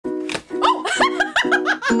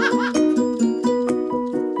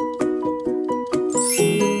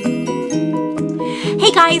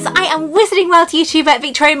guys, I am Wizarding World YouTuber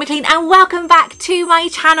Victoria-Maclean and welcome back to my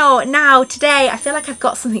channel. Now today I feel like I've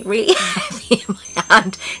got something really heavy in my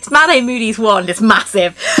hand. It's Madame Moody's wand, it's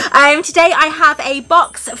massive. Today I have a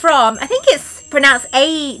box from, I think it's pronounced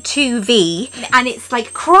A2V, and it's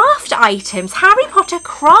like craft items, Harry Potter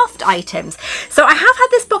craft items. So I have had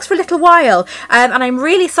this box for a little while and I'm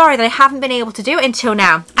really sorry that I haven't been able to do it until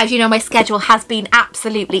now. As you know, my schedule has been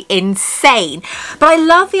absolutely insane, but I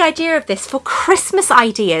love the idea of this for Christmas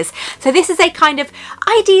ideas. So this is a kind of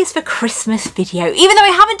ideas for Christmas video, even though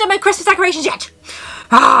I haven't done my Christmas decorations yet.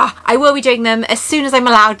 I will be doing them as soon as I'm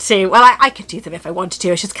allowed to. Well, I could do them if I wanted to.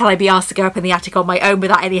 It's just, can I be asked to go up in the attic on my own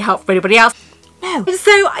without any help from anybody else? No.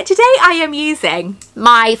 So today I am using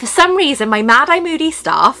for some reason, my Madame Moody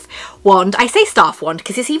staff wand. I say staff wand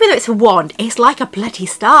because even though it's a wand, it's like a bloody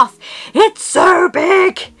staff. It's so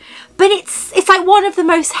big. But it's like one of the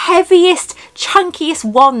most heaviest, chunkiest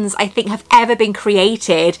wands I think have ever been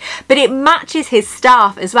created. But it matches his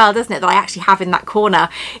staff as well, doesn't it, that I actually have in that corner.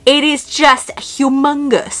 It is just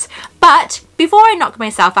humongous. But before I knock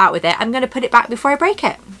myself out with it, I'm going to put it back before I break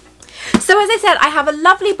it. So as I said, I have a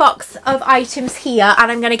lovely box of items here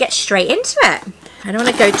and I'm going to get straight into it. I don't want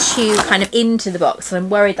to go too kind of into the box and I'm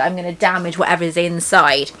worried that I'm going to damage whatever's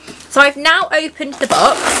inside. So I've now opened the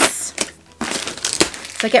box.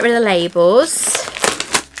 So I get rid of the labels.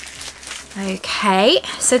 Okay,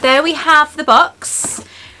 so there we have the box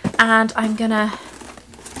and I'm going to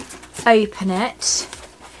open it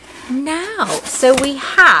now. So we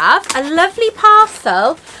have a lovely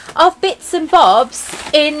parcel of bits and bobs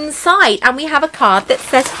inside and we have a card that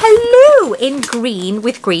says hello in green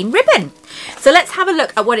with green ribbon. So let's have a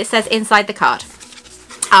look at what it says inside the card.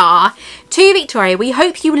 To Victoria, we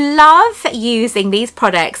hope you love using these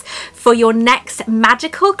products for your next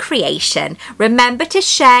magical creation. Remember to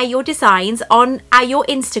share your designs on your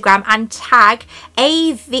Instagram and tag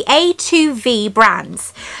A2V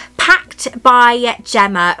brands. Packed by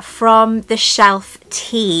Gemma from the Shelf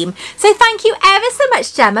team. So thank you ever so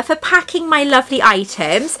much, Gemma, for packing my lovely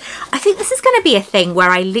items. I think this is going to be a thing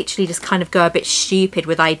where I literally just kind of go a bit stupid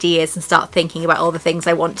with ideas and start thinking about all the things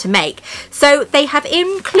I want to make. So they have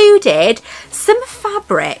included some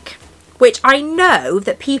fabric, which I know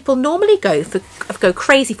that people normally go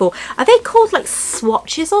crazy for. Are they called like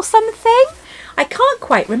swatches or something? I can't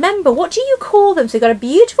quite remember. What do you call them? So we've got a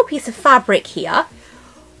beautiful piece of fabric here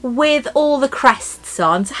with all the crests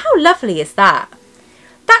on. So how lovely is that?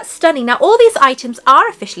 That's stunning. Now all these items are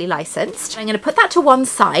officially licensed. I'm going to put that to one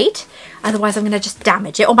side, otherwise I'm going to just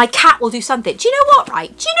damage it or my cat will do something. Do you know what,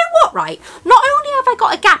 right? Do you know what, right? Not only have I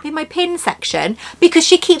got a gap in my pin section because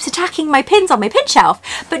she keeps attacking my pins on my pin shelf,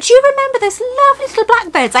 but do you remember those lovely little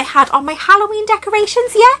blackbirds I had on my Halloween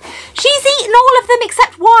decorations? Yeah, she's eaten all of them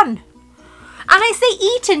except one. And I say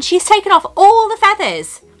eaten, she's taken off all the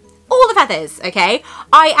feathers. All the feathers, okay?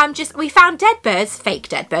 We found dead birds, fake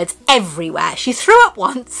dead birds, everywhere. She threw up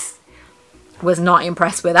once. Was not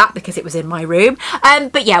impressed with that because it was in my room.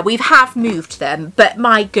 But yeah, we have moved them. But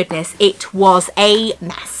my goodness, it was a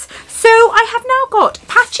mess. So I have now got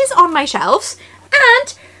patches on my shelves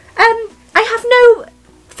and I have no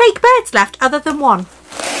fake birds left other than one.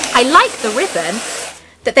 I like the ribbon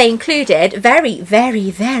that they included, very,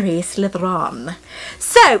 very, very Slytherin.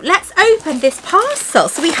 So let's open this parcel.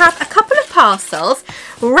 So we have a couple of parcels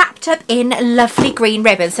wrapped up in lovely green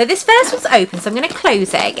ribbon. So this first one's open, so I'm going to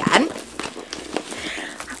close it again.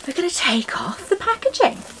 We're going to take off the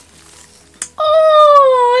packaging.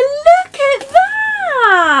 Oh, look at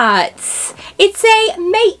that! It's a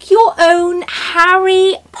make your own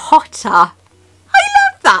Harry Potter.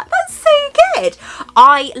 That. That's so good.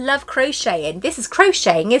 I love crocheting. This is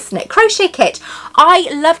crocheting, isn't it? Crochet kit. I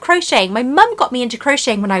love crocheting. My mum got me into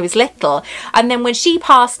crocheting when I was little, and then when she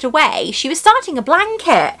passed away, she was starting a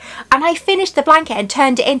blanket, and I finished the blanket and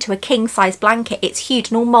turned it into a king-size blanket. It's huge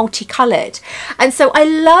and all multicoloured, and so I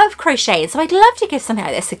love crocheting. So I'd love to give something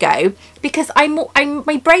like this a go because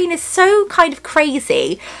my brain is so kind of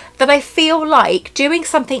crazy that I feel like doing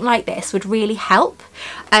something like this would really help.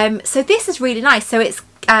 So this is really nice. So it's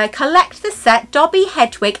collect the set, Dobby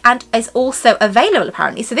Hedwig, and is also available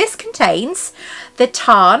apparently. So this contains the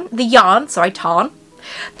yarn,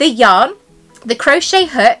 the crochet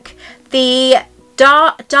hook, the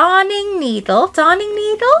darning needle,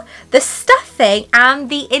 the stuffing, and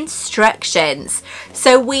the instructions.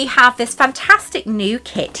 So we have this fantastic new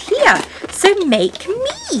kit here. So make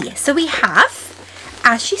me. So we have,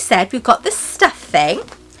 as she said, we've got the stuffing.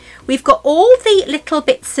 We've got all the little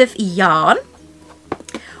bits of yarn.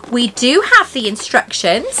 We do have the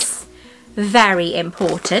instructions, very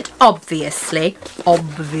important, obviously,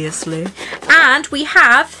 and we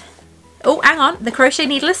have Oh, hang on, the crochet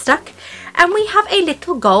needle is stuck. And we have a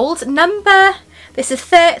little gold number. This is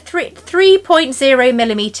 3.0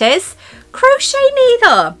 millimeters crochet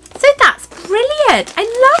needle. So that's brilliant.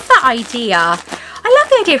 I love that idea. I love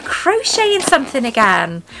the idea of crocheting something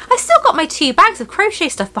again. I've still got my 2 bags of crochet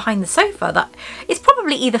stuff behind the sofa that is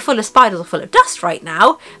probably either full of spiders or full of dust right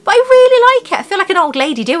now, but I really like it. I feel like an old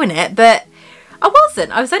lady doing it, but I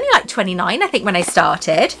wasn't. I was only like 29, I think, when I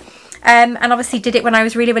started. And obviously did it when I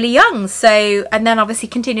was really, really young. So, and then obviously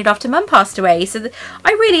continued after Mum passed away. So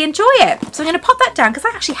I really enjoy it. So I'm going to pop that down because I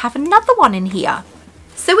actually have another one in here.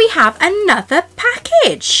 So we have another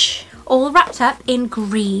package all wrapped up in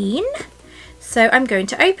green. So I'm going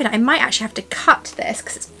to open it. I might actually have to cut this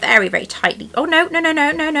because it's very, very tightly. Oh, no.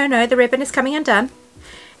 The ribbon is coming undone.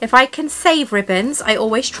 If I can save ribbons, I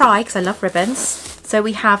always try because I love ribbons. So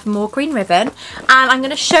we have more green ribbon. And I'm going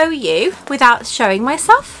to show you without showing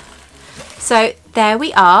myself. So there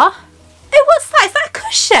we are. Oh, what's that? Is that a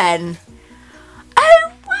cushion?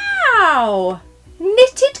 Oh, wow.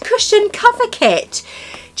 Knitted cushion cover kit.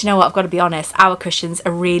 Do you know what? I've got to be honest. Our cushions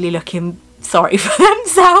are really looking sorry for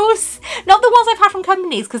themselves. Not the ones I've had from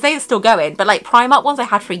companies because they're still going, but like Primark ones I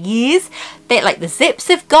had for years. They like the zips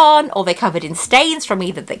have gone, or they're covered in stains from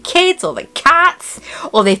either the kids or the cats,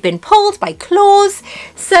 or they've been pulled by claws.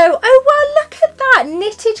 So, oh wow, look at that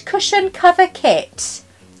knitted cushion cover kit.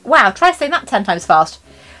 Wow, try saying that 10 times fast.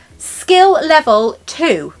 Skill level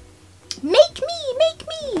 2. Make me.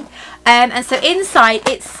 And so inside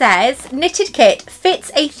it says knitted kit fits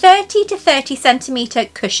a 30 to 30 centimetre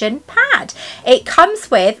cushion pad. It comes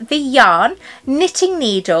with the yarn, knitting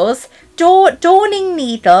needles, darning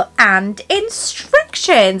needle and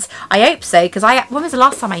instructions. I hope so, because when was the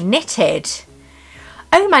last time I knitted?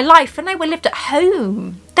 Oh my life, when I lived at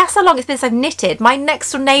home. That's how long it's been since I've knitted. My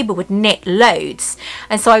next door neighbour would knit loads.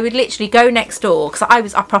 And so I would literally go next door, because I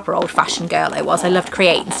was a proper old fashioned girl I was. I loved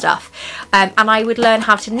creating stuff. And I would learn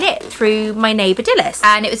how to knit through my neighbour Dillis.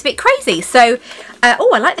 And it was a bit crazy. So,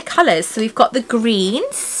 oh, I like the colours. So we've got the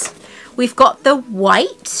greens. We've got the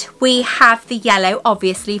white. We have the yellow,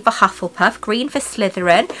 obviously, for Hufflepuff. Green for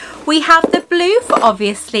Slytherin. We have the blue for,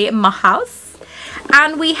 obviously, Mouse.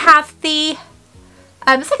 And we have the...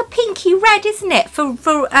 it's like a pinky red, isn't it, for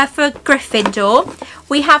Gryffindor.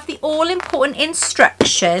 We have the all-important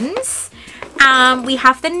instructions. We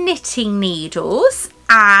have the knitting needles.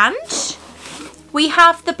 And we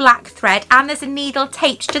have the black thread. And there's a needle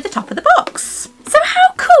taped to the top of the box. So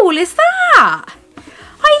how cool is that?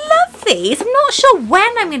 I love these. I'm not sure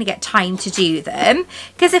when I'm going to get time to do them.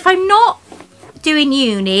 Because if I'm not doing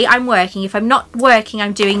uni, I'm working. If I'm not working,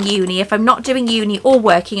 I'm doing uni. If I'm not doing uni or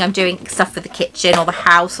working, I'm doing stuff for the kitchen or the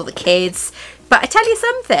house or the kids. But I tell you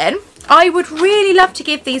something, I would really love to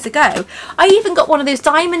give these a go. I even got one of those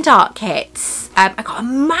diamond art kits. I got a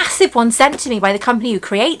massive one sent to me by the company who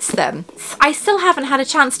creates them. I still haven't had a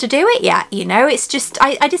chance to do it yet, you know. It's just,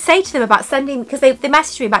 I did say to them about sending, because they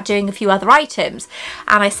messaged me about doing a few other items.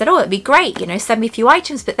 And I said, oh, it'd be great, you know, send me a few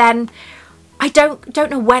items. But then I don't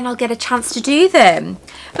know when I'll get a chance to do them.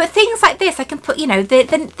 But things like this, I can put, you know,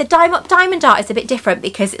 the diamond art is a bit different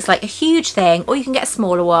because it's like a huge thing, or you can get a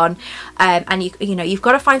smaller one, and you know, you've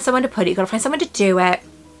got to find someone to put it, you've got to find someone to do it.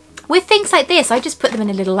 With things like this, I just put them in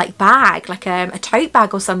a little like bag, like a tote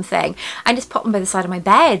bag or something, and just pop them by the side of my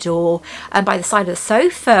bed or by the side of the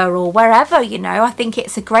sofa or wherever, you know. I think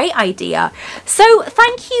it's a great idea. So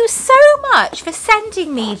thank you so much for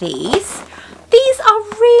sending me these. These are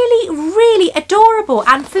really, really adorable,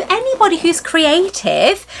 and for anybody who's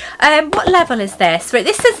creative, what level is this? Right,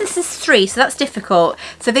 this says this is 3, so that's difficult.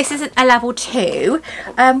 So this is a level 2.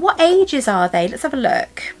 What ages are they? Let's have a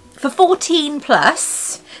look. For 14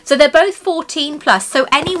 plus. So they're both 14 plus. So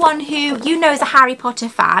anyone who you know is a Harry Potter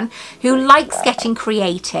fan, who likes getting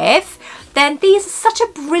creative, then these are such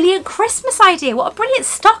a brilliant Christmas idea. What a brilliant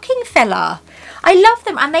stocking filler. I love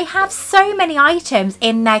them, and they have so many items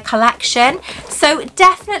in their collection. So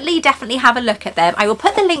definitely have a look at them. I will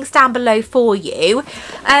put the links down below for you.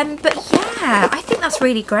 But yeah, I think that's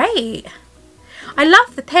really great. I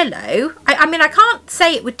love the pillow. I mean, I can't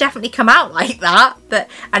say it would definitely come out like that,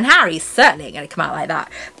 and Harry's certainly going to come out like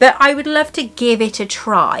that. But I would love to give it a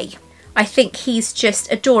try. I think he's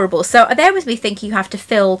just adorable. So there was me thinking you have to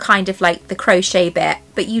fill kind of like the crochet bit,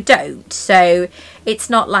 but you don't. So it's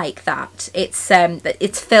not like that.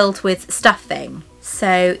 It's filled with stuffing.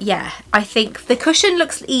 So yeah, I think the cushion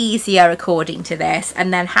looks easier according to this,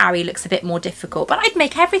 and then Harry looks a bit more difficult. But I'd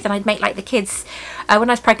make everything. I'd make like the kids, when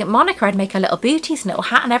I was pregnant Monica, I'd make her little booties and little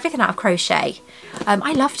hat and everything out of crochet.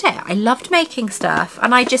 I loved it. I loved making stuff,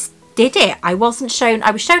 and I just did it. I was shown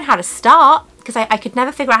how to start, because I could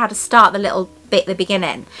never figure out how to start the little bit at the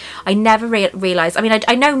beginning. I never realised, I mean,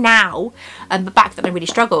 I know now, but back then I really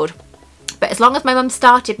struggled. But as long as my mum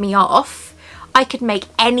started me off, I could make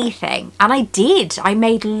anything, and I did. I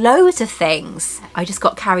made loads of things. I just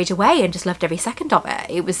got carried away and just loved every second of it.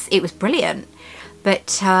 It was brilliant.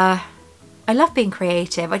 But I love being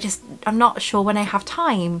creative. I'm not sure when I have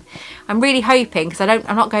time. I'm really hoping, because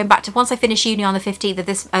I'm not going back to, once I finish uni on the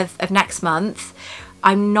 15th of next month,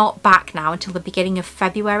 I'm not back now until the beginning of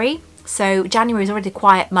February. So January is already a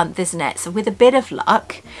quiet month, isn't it? So with a bit of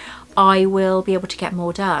luck, I will be able to get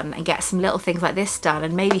more done and get some little things like this done,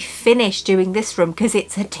 and maybe finish doing this room, because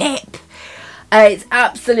it's a tip. It's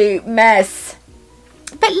absolute mess.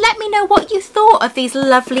 But let me know what you thought of these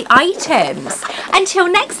lovely items.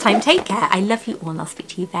 Until next time, take care. I love you all, and I'll speak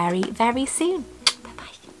to you very, very soon.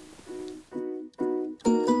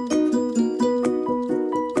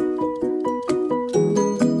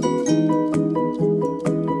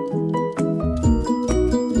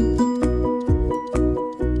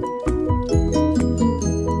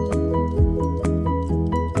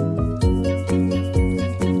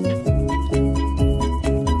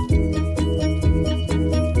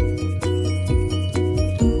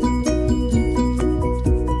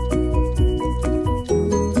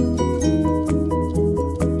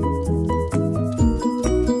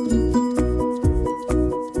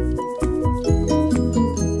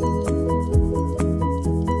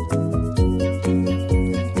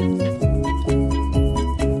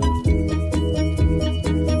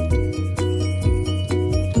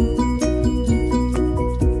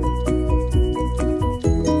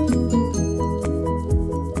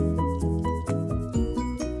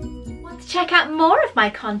 Check out more of my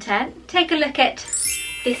content, take a look at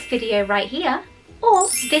this video right here or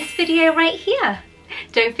this video right here.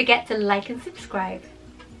 Don't forget to like and subscribe.